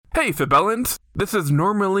Hey Fabellans! This is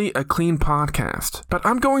normally a clean podcast, but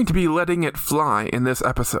I'm going to be letting it fly in this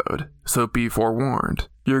episode, so be forewarned.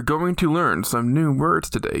 You're going to learn some new words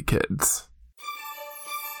today, kids.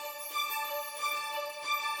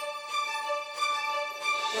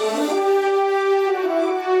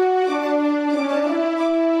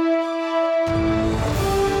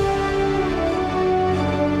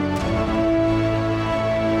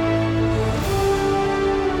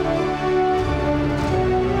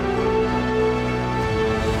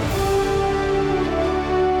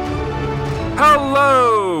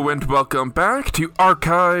 Hello, and welcome back to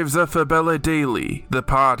Archives of Fabella Daily, the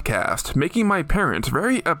podcast making my parents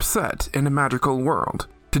very upset in a magical world.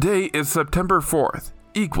 Today is September 4th,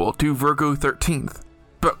 equal to Virgo 13th.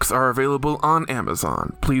 Books are available on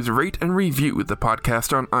Amazon. Please rate and review the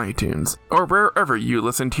podcast on iTunes, or wherever you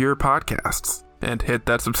listen to your podcasts. And hit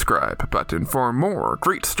that subscribe button for more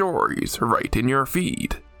great stories right in your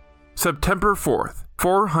feed. September 4th,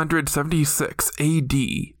 476 AD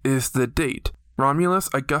is the date Romulus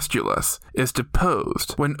Augustulus is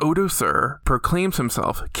deposed when Odoacer proclaims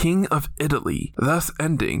himself King of Italy, thus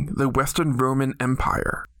ending the Western Roman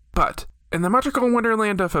Empire. But in the magical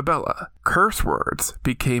wonderland of Fabella, curse words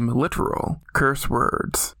became literal curse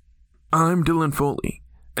words. I'm Dylan Foley,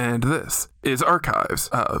 and this is Archives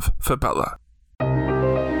of Fabella.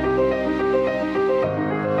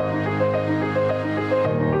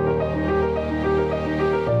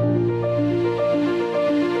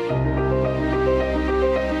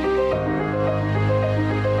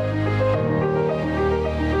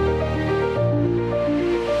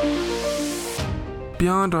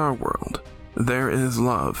 Beyond our world, there is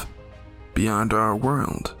love. Beyond our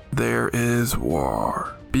world, there is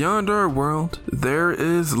war. Beyond our world, there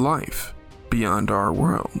is life. Beyond our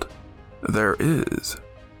world, there is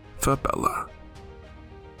Fabella.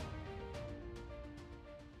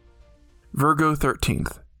 Virgo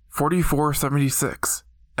 13th, 4476,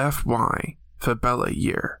 FY, Fabella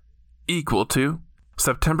year, equal to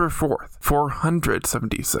September 4th,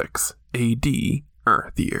 476, AD,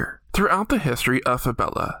 Earth year. Throughout the history of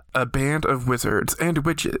Fabella, a band of wizards and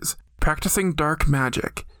witches practicing dark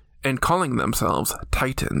magic and calling themselves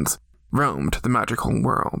Titans roamed the magical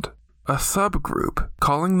world. A subgroup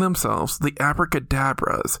calling themselves the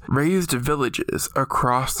Abracadabras raised villages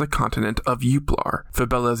across the continent of Euplar,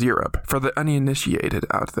 Fabella's Europe, for the uninitiated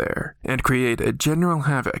out there, and created general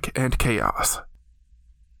havoc and chaos.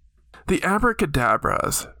 The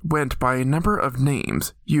Abracadabras went by a number of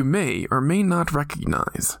names you may or may not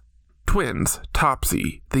recognize. Twins,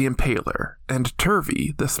 Topsy, the Impaler, and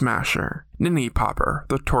Turvy, the Smasher, Ninny Popper,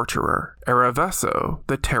 the Torturer, Aravesso,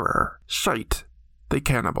 the Terror, Shite, the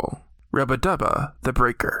Cannibal, Rubadubba, the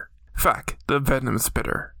Breaker, Feck, the Venom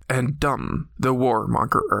Spitter, and Dum, the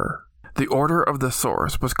Warmongerer. The Order of the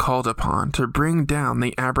Source was called upon to bring down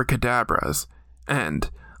the Abracadabras, and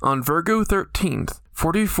on Virgo 13th,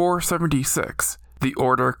 4476, the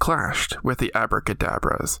Order clashed with the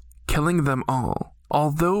Abracadabras, killing them all.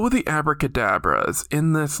 Although the Abracadabras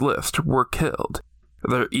in this list were killed,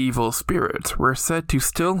 their evil spirits were said to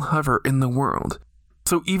still hover in the world,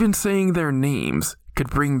 so even saying their names could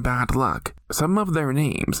bring bad luck. Some of their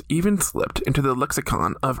names even slipped into the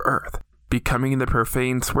lexicon of Earth, becoming the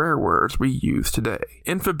profane swear words we use today.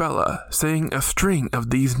 In Fabella, saying a string of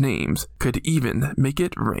these names could even make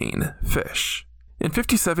it rain fish. In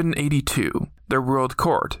 5782, the World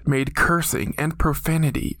Court made cursing and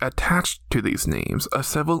profanity attached to these names a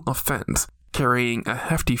civil offense, carrying a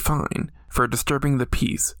hefty fine for disturbing the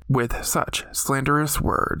peace with such slanderous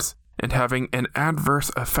words and having an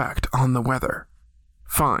adverse effect on the weather.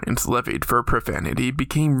 Fines levied for profanity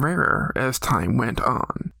became rarer as time went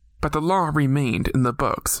on, but the law remained in the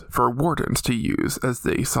books for wardens to use as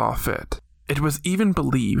they saw fit. It was even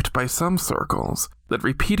believed by some circles that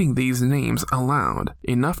repeating these names aloud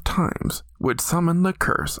enough times would summon the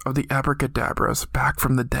curse of the Abracadabras back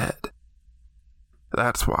from the dead.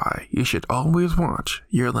 That's why you should always watch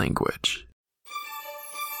your language.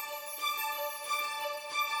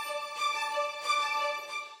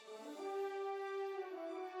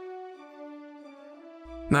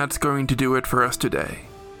 That's going to do it for us today.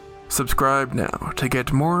 Subscribe now to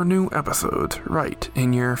get more new episodes right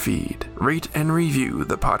in your feed. Rate and review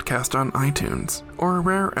the podcast on iTunes or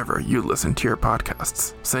wherever you listen to your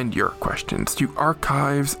podcasts. Send your questions to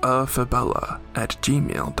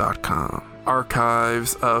archivesoffabella@gmail.com.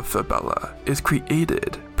 Archives of Fabella is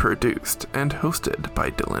created, produced, and hosted by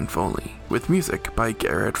Dylan Foley, with music by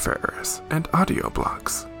Garrett Ferris and audio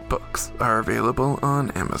blocks. Books are available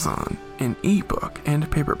on Amazon in ebook and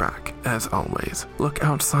paperback. As always, look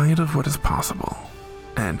outside of what is possible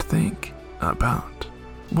and think about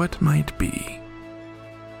what might be.